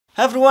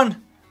Hi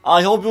everyone,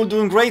 I hope you're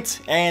doing great,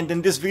 and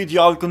in this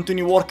video I'll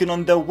continue working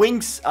on the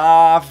wings.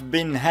 I've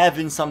been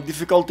having some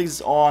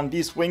difficulties on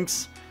these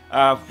wings,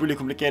 really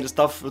complicated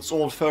stuff. It's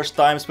all first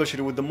time,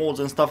 especially with the molds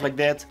and stuff like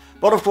that.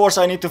 But of course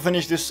I need to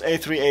finish this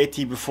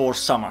A380 before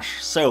summer,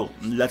 so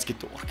let's get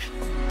to work.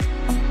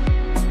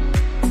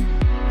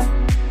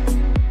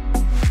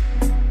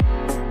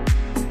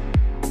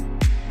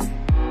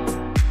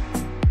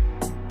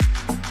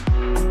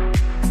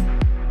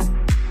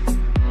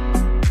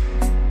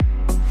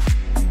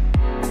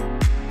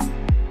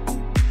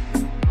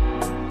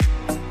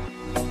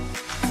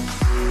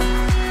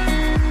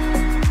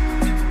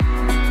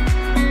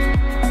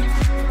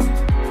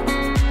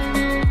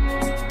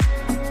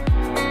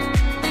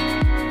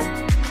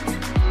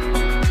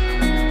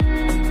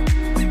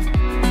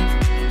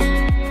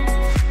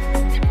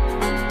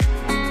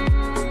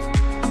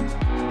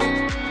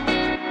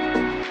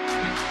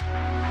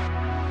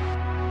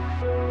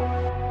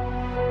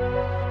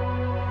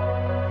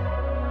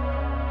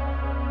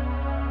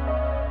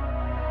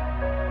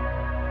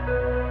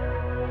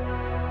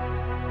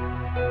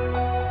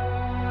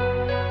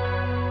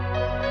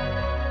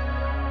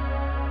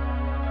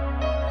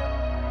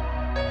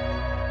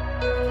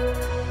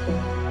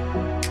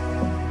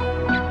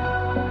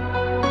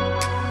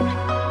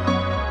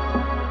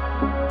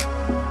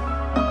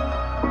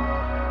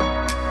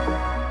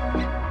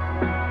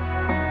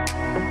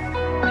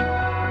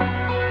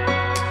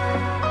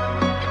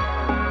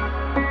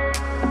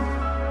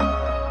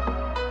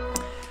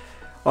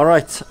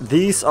 Alright,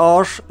 these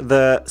are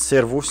the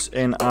servos,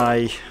 and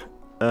I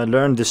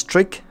learned this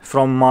trick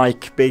from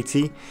Mike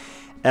Beatty.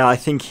 I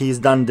think he's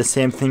done the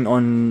same thing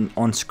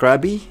on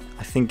Scrabby.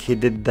 I think he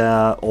did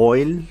the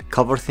oil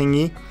cover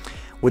thingy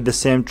with the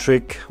same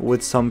trick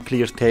with some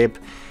clear tape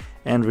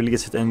and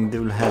release it, and they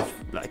will have,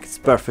 like, it's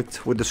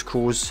perfect with the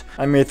screws.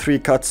 I made 3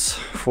 cuts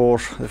for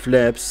the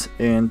flaps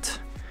and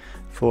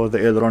for the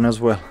aileron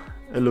as well.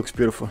 It looks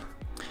beautiful.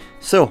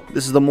 So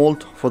this is the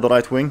mold for the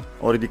right wing.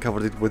 Already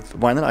covered it with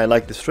vinyl. I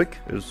like this trick,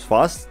 it was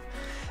fast,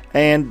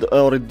 and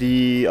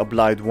already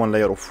applied 1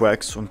 layer of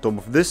wax on top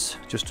of this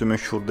just to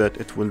make sure that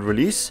it will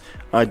release.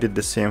 I did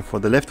the same for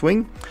the left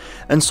wing,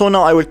 and so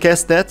now I will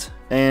cast that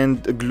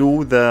and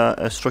glue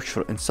the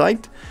structure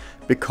inside,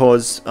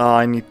 because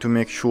I need to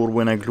make sure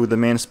when I glue the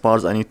main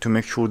spars, I need to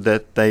make sure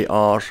that they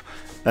are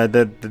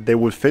that they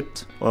will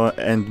fit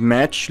and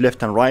match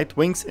left and right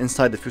wings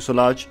inside the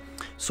fuselage.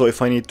 So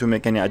if I need to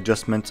make any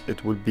adjustments,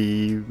 it will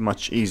be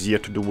much easier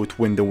to do it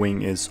when the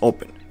wing is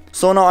open.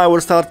 So now I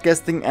will start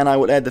casting, and I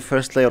will add the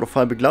first layer of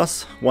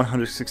fiberglass,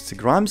 160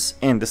 grams,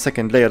 and the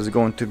second layer is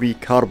going to be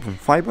carbon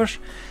fiber.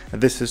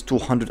 This is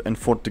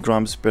 240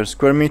 grams per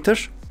square meter.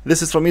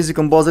 This is from Easy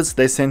Composites.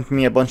 They sent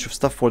me a bunch of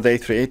stuff for the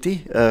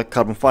A380,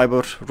 carbon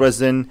fiber,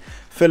 resin,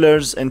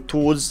 fillers and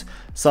tools,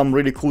 some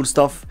really cool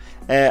stuff.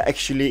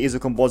 Actually, Easy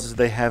Composites,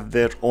 they have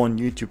their own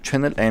YouTube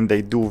channel and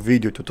they do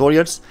video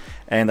tutorials,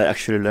 and I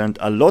actually learned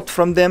a lot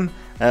from them,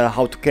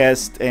 how to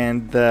cast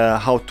and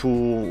how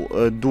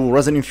to do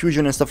resin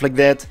infusion and stuff like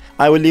that.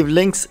 I will leave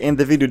links in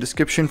the video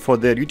description for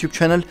their YouTube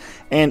channel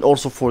and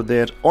also for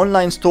their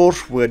online store,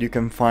 where you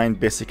can find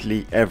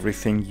basically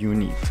everything you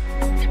need.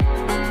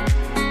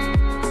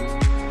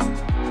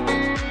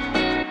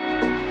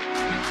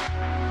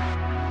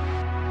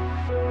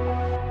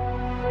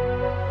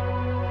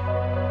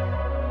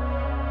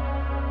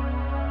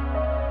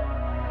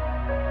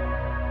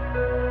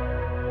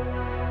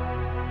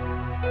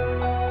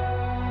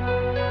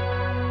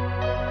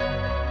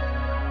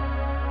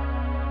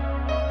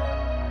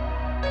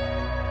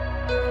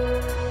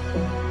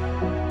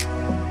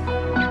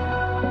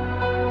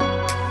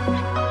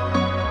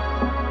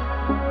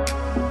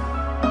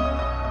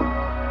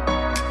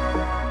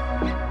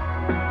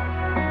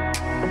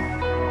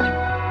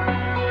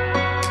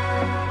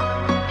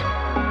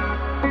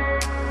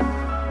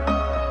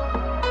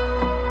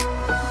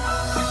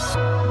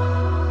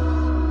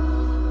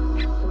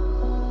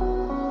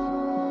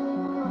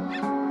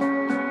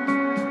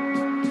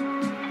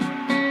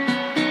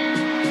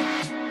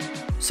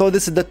 So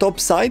this is the top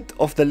side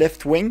of the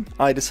left wing.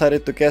 I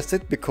decided to cast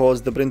it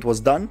because the print was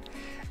done,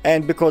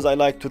 and because I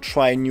like to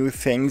try new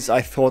things,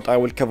 I thought I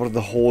will cover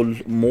the whole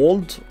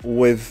mold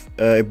with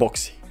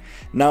epoxy.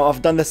 Now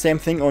I've done the same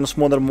thing on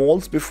smaller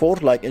molds before,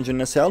 like engine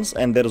nacelles,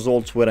 and the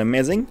results were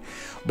amazing.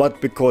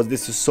 But because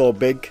this is so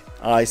big,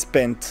 I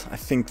spent, I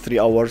think, 3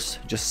 hours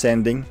just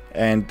sanding,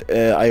 and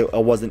I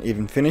wasn't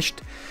even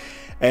finished.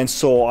 And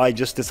so I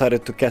just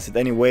decided to cast it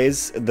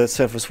anyways. The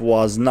surface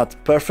was not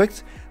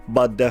perfect,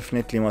 but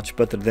definitely much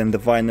better than the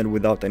vinyl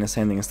without any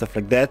sanding and stuff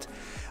like that.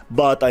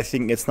 But I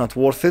think it's not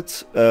worth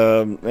it.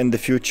 In the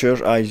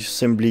future I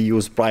simply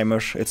use primer,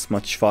 it's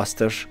much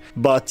faster.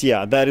 But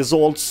yeah, the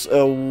results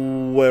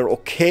were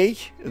okay.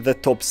 The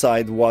top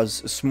side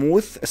was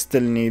smooth,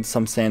 still needs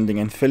some sanding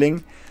and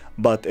filling,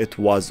 but it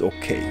was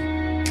okay.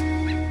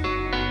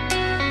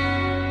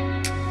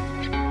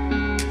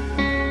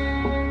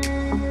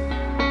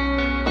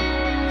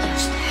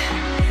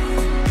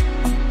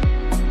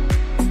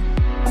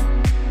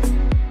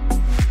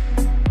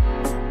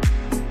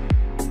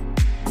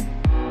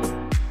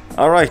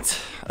 Alright,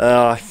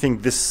 I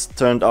think this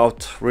turned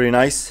out really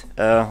nice.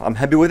 I'm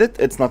happy with it.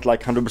 It's not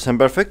like 100%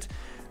 perfect.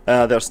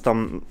 There's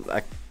some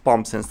like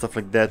bumps and stuff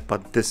like that,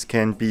 but this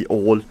can be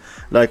all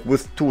like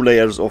with 2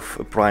 layers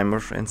of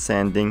primer and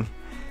sanding.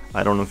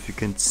 I don't know if you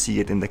can see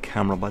it in the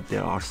camera, but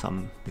there are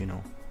some, you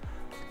know,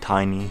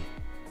 tiny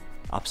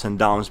ups and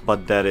downs,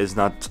 but that is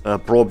not a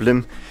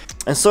problem.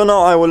 And so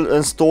now I will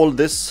install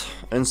this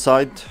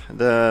inside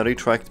the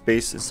retract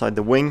base inside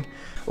the wing.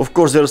 Of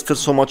course, there is still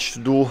so much to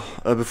do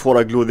before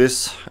I glue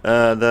this.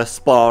 The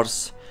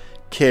spars,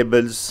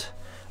 cables,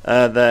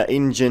 the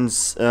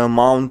engine's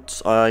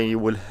mount, I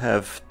will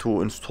have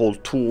to install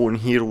 2 in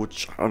here,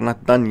 which are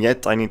not done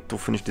yet. I need to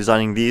finish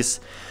designing these,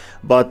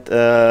 but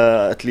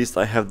at least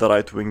I have the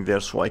right wing there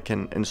so I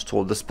can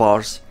install the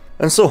spars.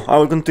 And so I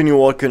will continue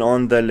working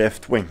on the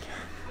left wing.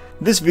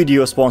 This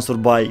video is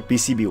sponsored by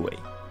PCBWay.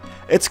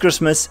 It's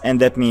Christmas and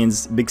that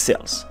means big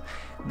sales.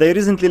 They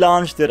recently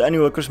launched their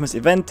annual Christmas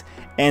event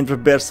and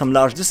prepared some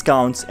large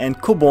discounts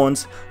and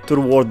coupons to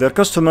reward their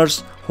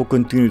customers who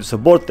continue to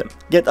support them.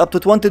 Get up to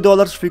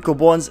 $20 free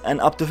coupons and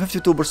up to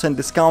 52%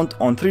 discount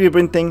on 3D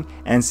printing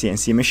and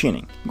CNC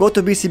machining. Go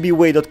to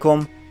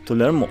PCBWay.com to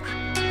learn more.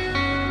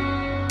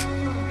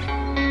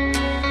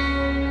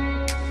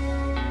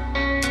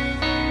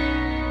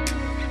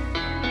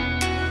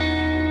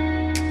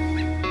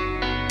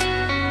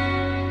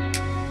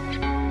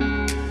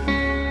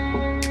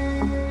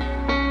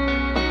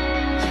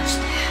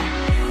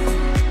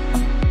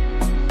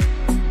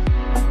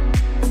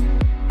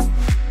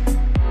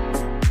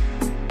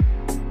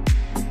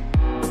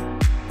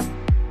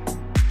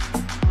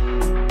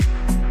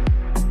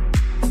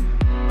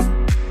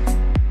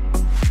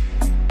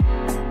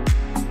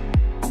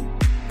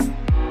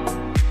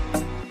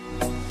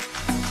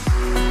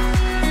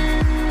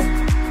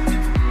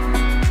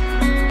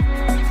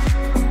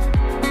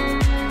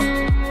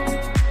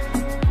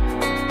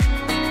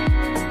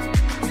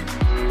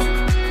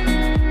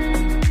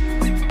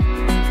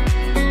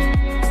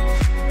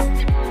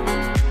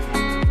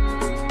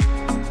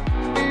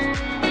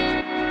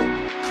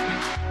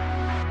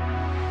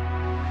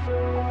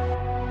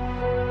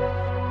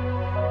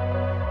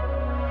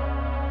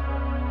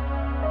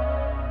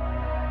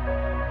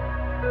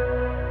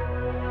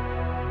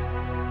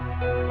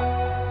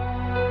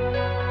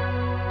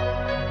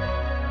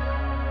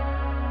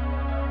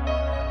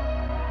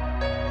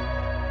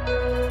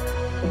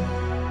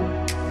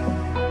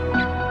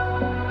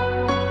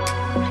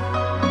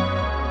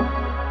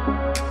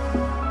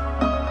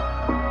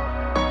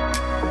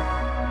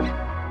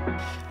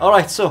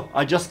 Alright, so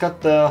I just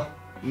got the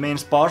main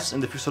spars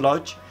in the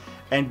fuselage,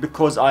 and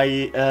because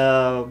I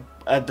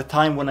at the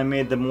time when I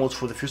made the molds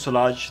for the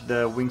fuselage,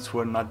 the wings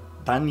were not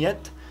done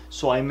yet,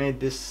 so I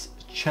made this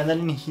channel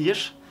in here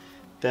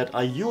that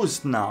I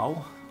use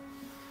now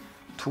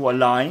to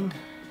align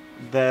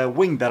the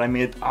wing that I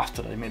made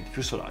after I made the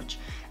fuselage.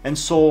 And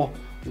so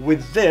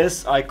with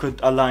this I could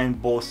align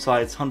both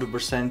sides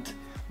 100%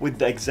 with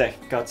the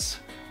exact cuts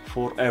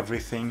for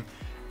everything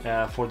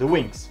for the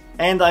wings.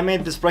 And I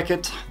made this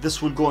bracket.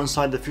 This will go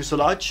inside the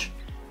fuselage,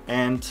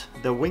 and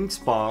the wing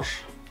spar,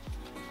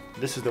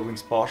 this is the wing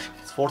spar,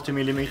 it's 40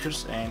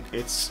 millimeters and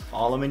it's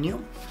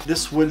aluminum.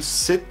 This will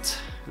sit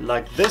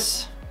like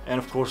this, and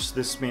of course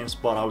this main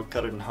spar I will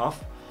cut it in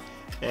half,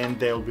 and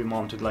they'll be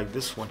mounted like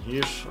this, one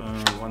here,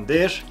 one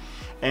there.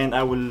 And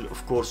I will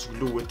of course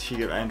glue it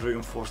here and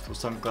reinforce with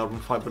some carbon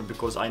fiber,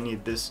 because I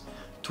need this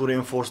to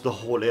reinforce the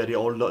whole area,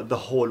 or the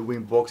whole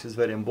wing box is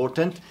very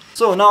important.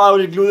 So now I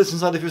will glue this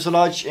inside the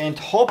fuselage and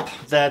hope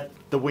that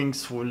the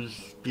wings will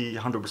be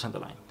 100%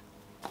 aligned.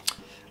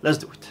 Let's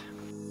do it.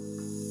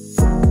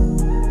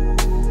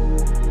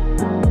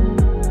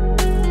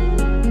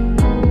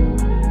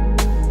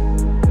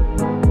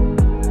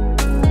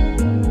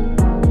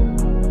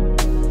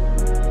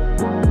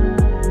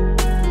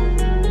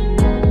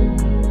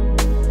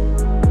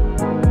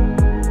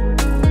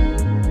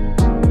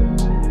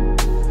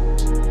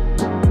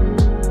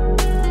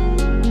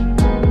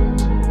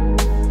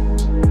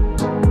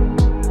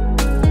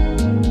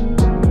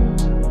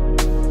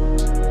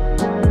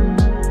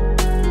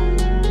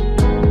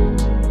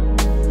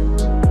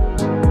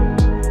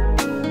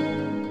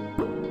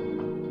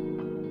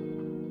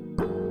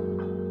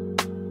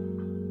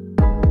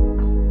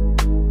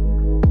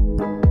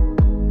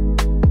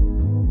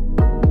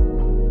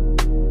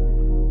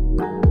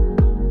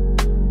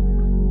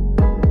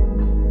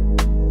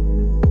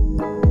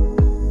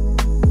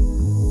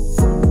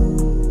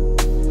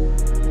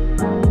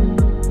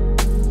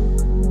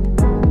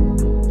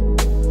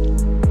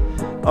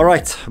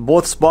 Alright,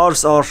 both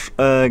spars are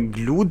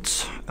glued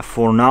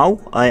for now.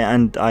 I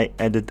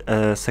added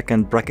a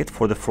second bracket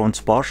for the front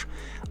spar.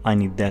 I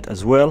need that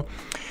as well.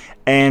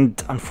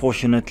 And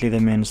unfortunately the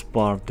main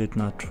spar did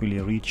not really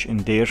reach in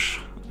there.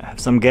 I have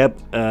some gap.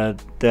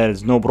 There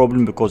is no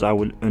problem, because I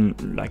will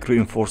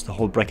reinforce the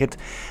whole bracket.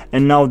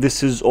 And now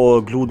this is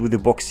all glued with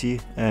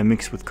epoxy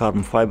mixed with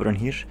carbon fiber in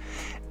here.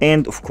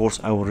 And of course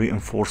I will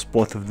reinforce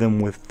both of them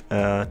with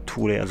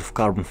 2 layers of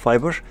carbon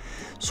fiber,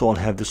 so I'll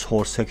have this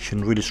whole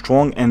section really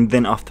strong. And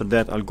then after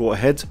that I'll go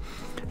ahead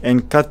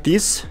and cut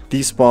these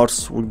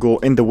parts will go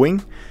in the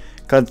wing,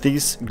 cut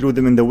these, glue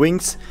them in the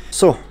wings.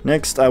 So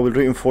next I will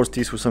reinforce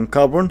these with some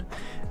carbon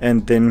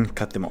and then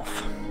cut them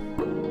off.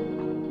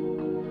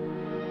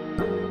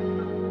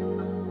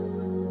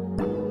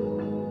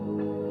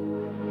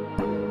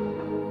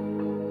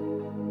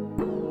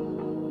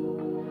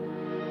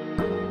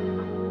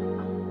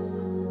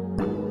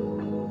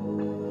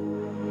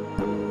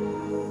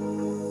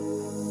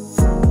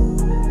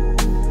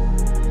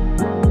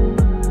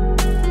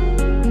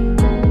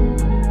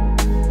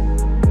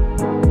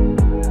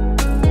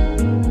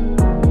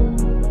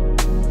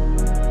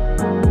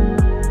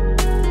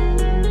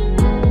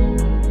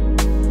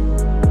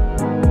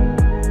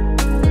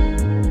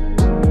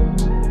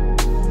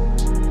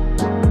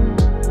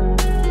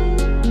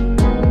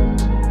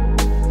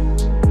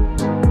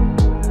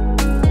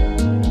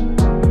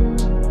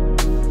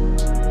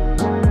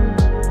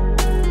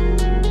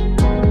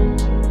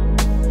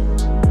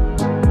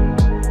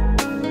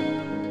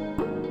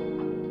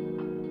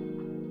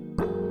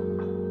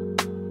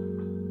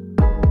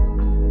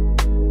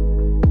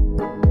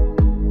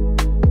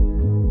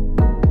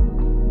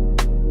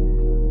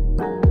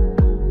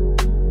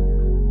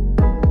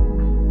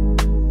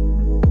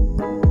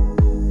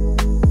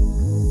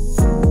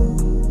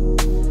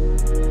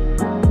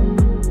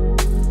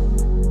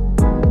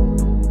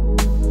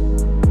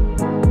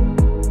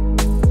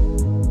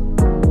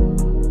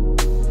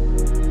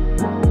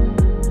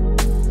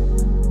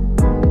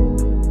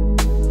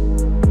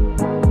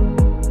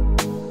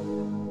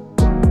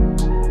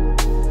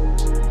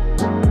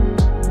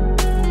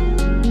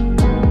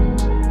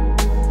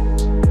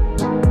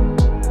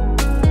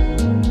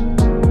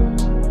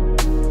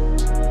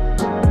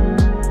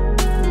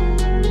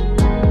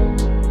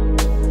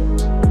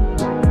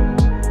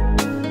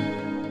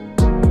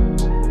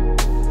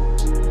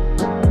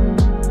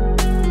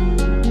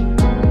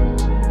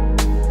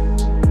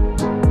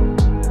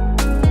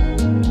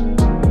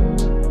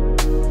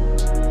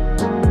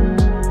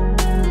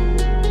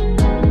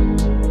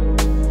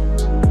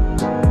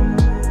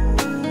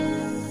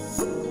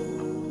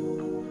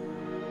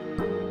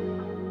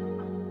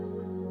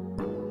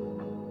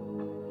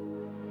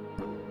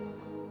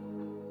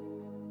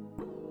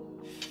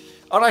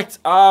 Alright,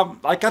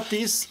 I cut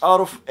these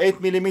out of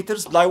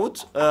 8mm plywood.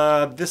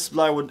 This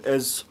plywood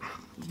is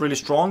really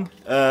strong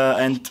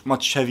and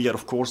much heavier,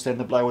 of course, than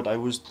the plywood I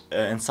used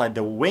inside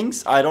the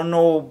wings. I don't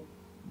know,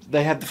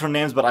 they have different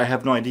names, but I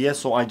have no idea,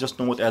 so I just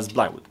know it as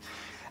plywood.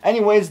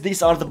 Anyways,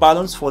 these are the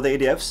balloons for the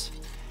ADFs,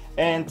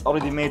 and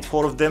already made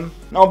 4 of them.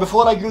 Now,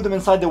 before I glue them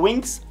inside the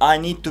wings, I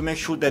need to make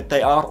sure that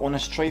they are on a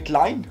straight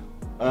line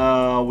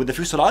with the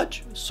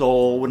fuselage.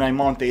 So when I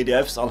mount the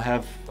ADFs, I'll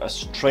have a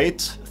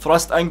straight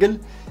thrust angle,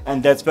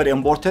 and that's very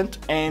important.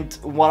 And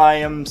what I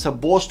am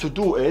supposed to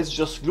do is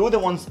just glue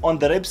them on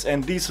the ribs,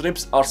 and these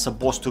ribs are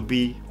supposed to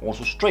be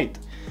also straight.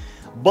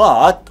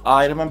 But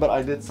I remember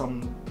I did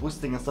some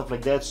twisting and stuff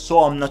like that, so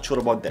I'm not sure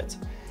about that.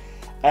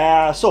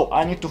 So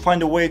I need to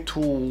find a way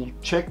to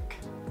check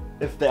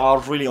if they are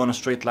really on a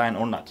straight line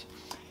or not.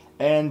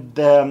 And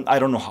I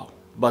don't know how,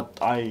 but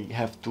I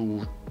have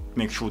to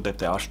make sure that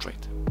they are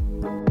straight.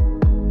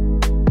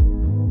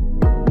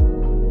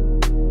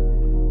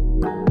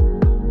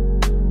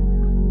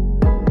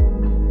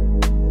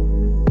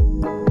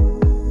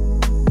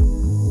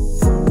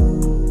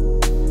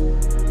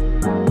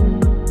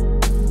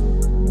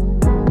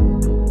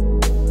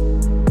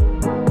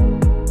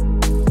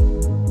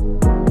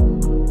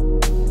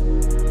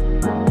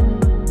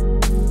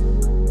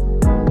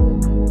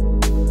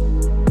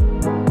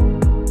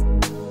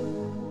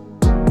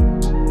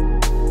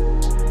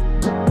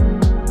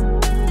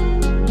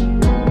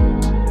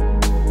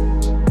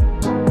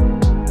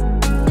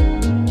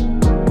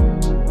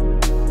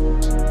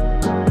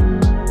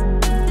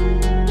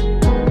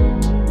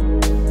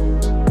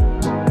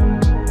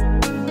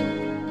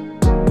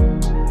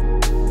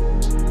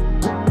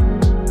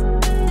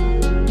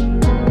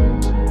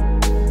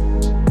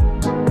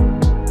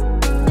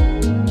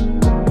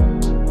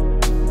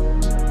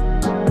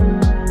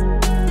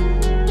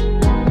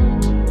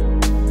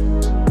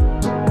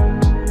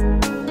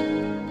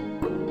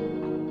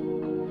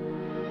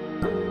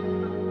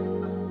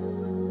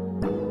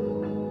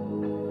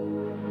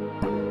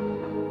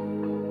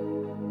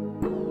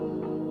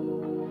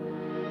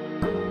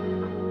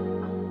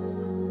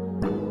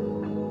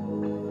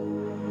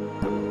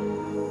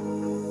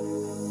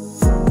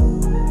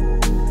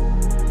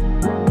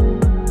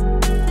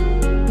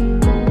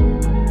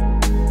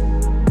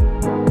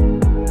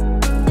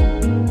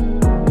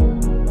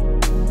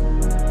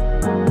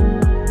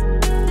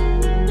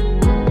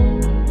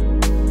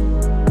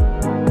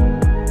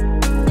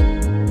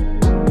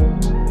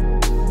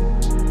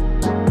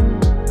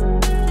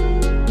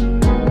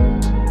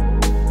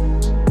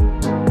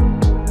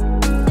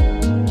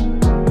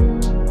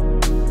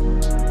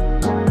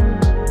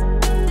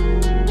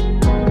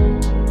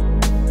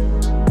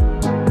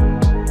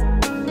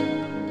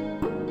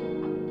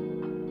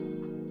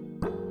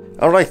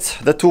 Alright,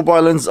 the two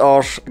pylons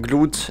are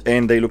glued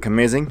and they look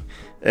amazing,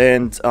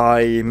 and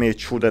I made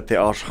sure that they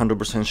are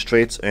 100%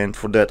 straight, and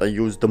for that I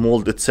used the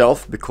mold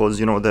itself because,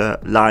 you know, the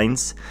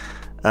lines,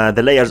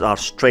 the layers are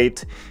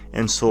straight,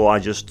 and so I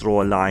just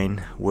draw a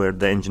line where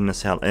the engine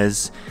nacelle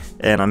is,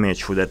 and I made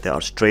sure that they are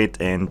straight,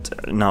 and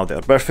now they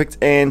are perfect.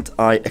 And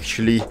I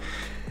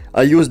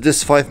used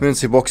this 5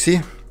 minutes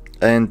epoxy,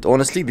 and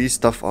honestly these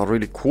stuff are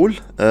really cool.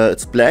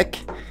 It's black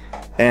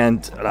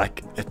and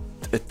like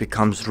it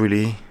becomes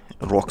really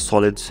rock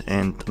solid,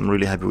 and I'm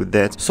really happy with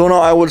that. So now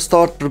I will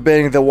start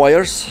preparing the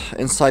wires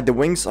inside the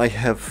wings. I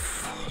have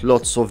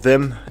lots of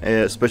them,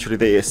 especially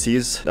the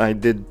ASCs. I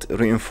did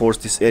reinforce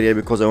this area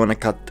because I want to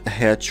cut a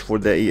hatch for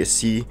the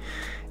ASC,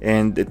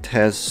 and it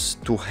has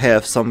to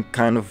have some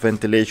kind of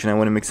ventilation. I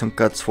want to make some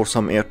cuts for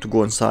some air to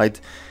go inside,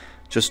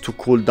 just to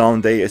cool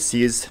down the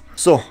ASCs.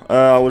 So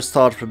I will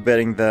start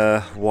preparing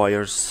the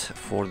wires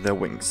for the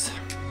wings.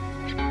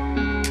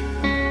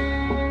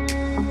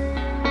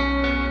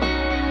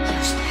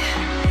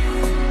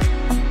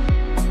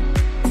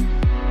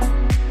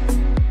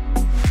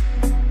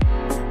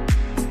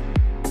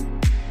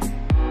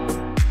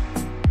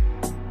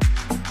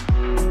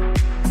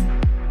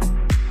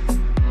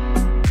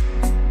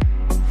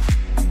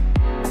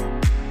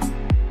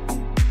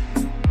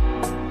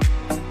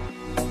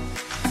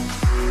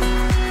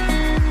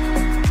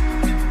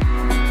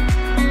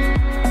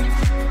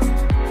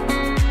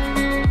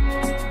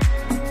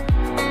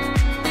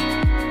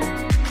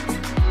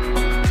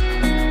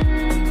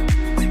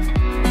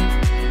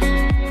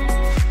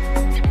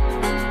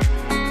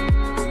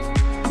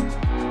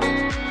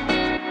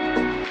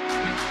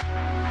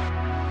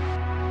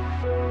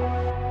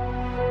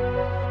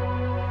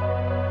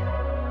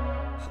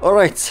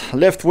 Alright,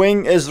 left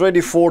wing is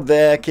ready for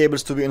the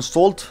cables to be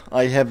installed.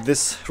 I have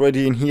this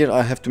ready in here.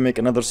 I have to make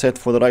another set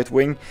for the right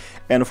wing,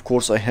 and of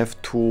course I have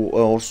to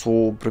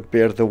also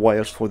prepare the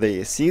wires for the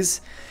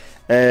ASCs.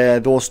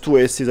 Those two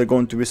ASCs are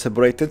going to be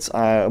separated.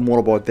 More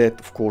about that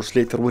of course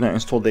later when I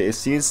install the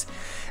ASCs.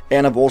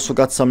 And I've also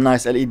got some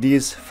nice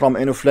LEDs from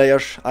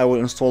Flare. I will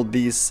install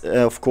these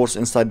of course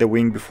inside the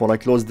wing before I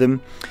close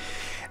them.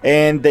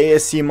 And the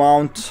ASC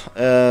mount,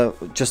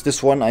 just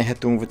this one, I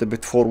had to move it a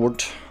bit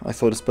forward. I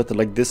thought it's better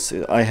like this.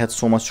 I had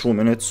so much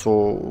room in it,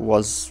 so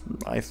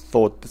I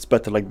thought it's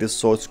better like this,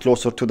 so it's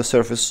closer to the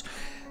surface,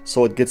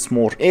 so it gets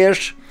more air.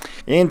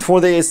 And for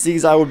the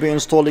ASCs, I will be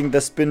installing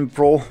the Spin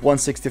Pro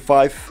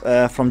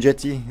 165 from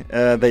Jetty.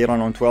 They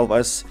run on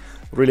 12S.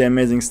 Really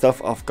amazing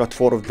stuff. I've got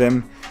 4 of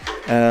them,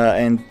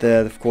 and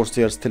of course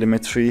there's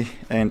telemetry,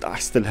 and I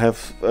still have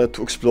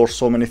to explore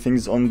so many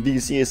things on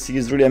these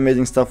ESCs. Really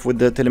amazing stuff with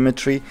the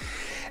telemetry.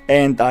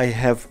 And I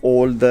have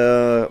all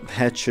the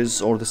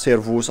hatches, or the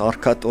servos are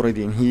cut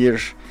already in here.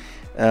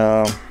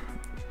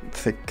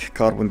 Thick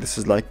carbon, this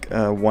is like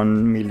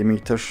 1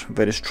 millimeter,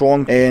 very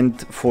strong. And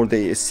for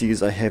the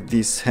ESCs I have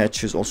these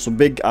hatches also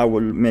big. I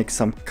will make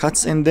some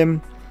cuts in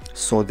them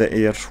so the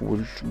air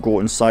will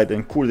go inside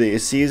and cool the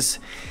ESCs.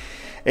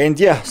 And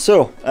yeah,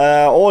 so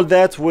all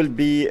that will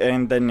be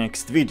in the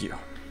next video.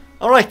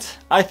 Alright,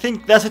 I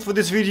think that's it for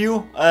this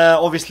video.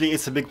 Obviously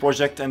it's a big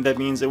project, and that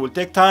means it will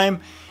take time,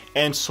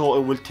 and so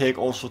it will take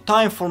also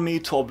time for me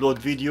to upload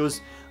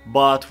videos,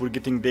 but we're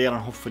getting there,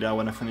 and hopefully I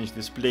want to finish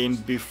this plane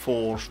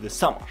before the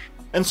summer.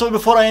 And so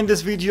before I end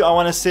this video, I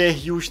want to say a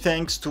huge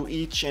thanks to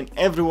each and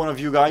every one of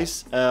you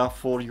guys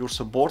for your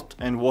support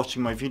and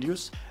watching my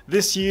videos.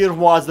 This year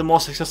was the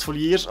most successful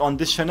year on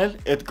this channel.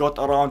 It got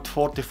around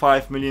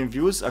 45 million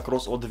views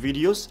across all the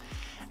videos,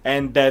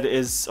 and that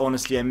is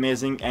honestly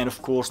amazing. And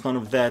of course none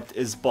of that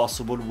is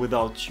possible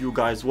without you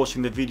guys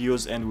watching the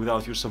videos and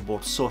without your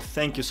support, so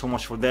thank you so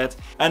much for that.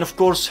 And of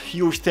course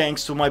huge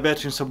thanks to my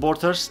Patreon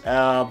supporters.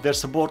 Their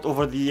support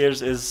over the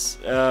years is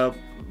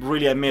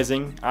really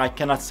amazing. I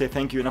cannot say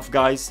thank you enough,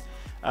 guys.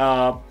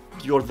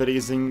 You're the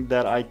reason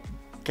that I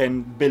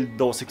can build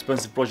those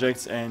expensive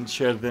projects and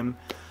share them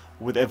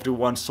with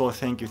everyone, so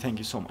thank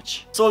you so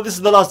much. So this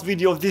is the last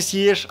video of this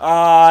year.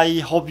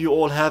 I hope you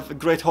all have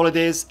great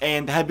holidays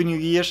and happy new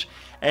year,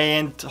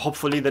 and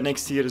hopefully the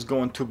next year is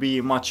going to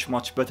be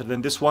much better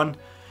than this one.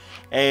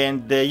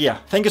 And yeah,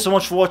 thank you so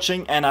much for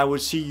watching, and I will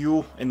see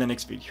you in the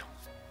next video.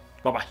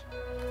 Bye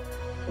bye.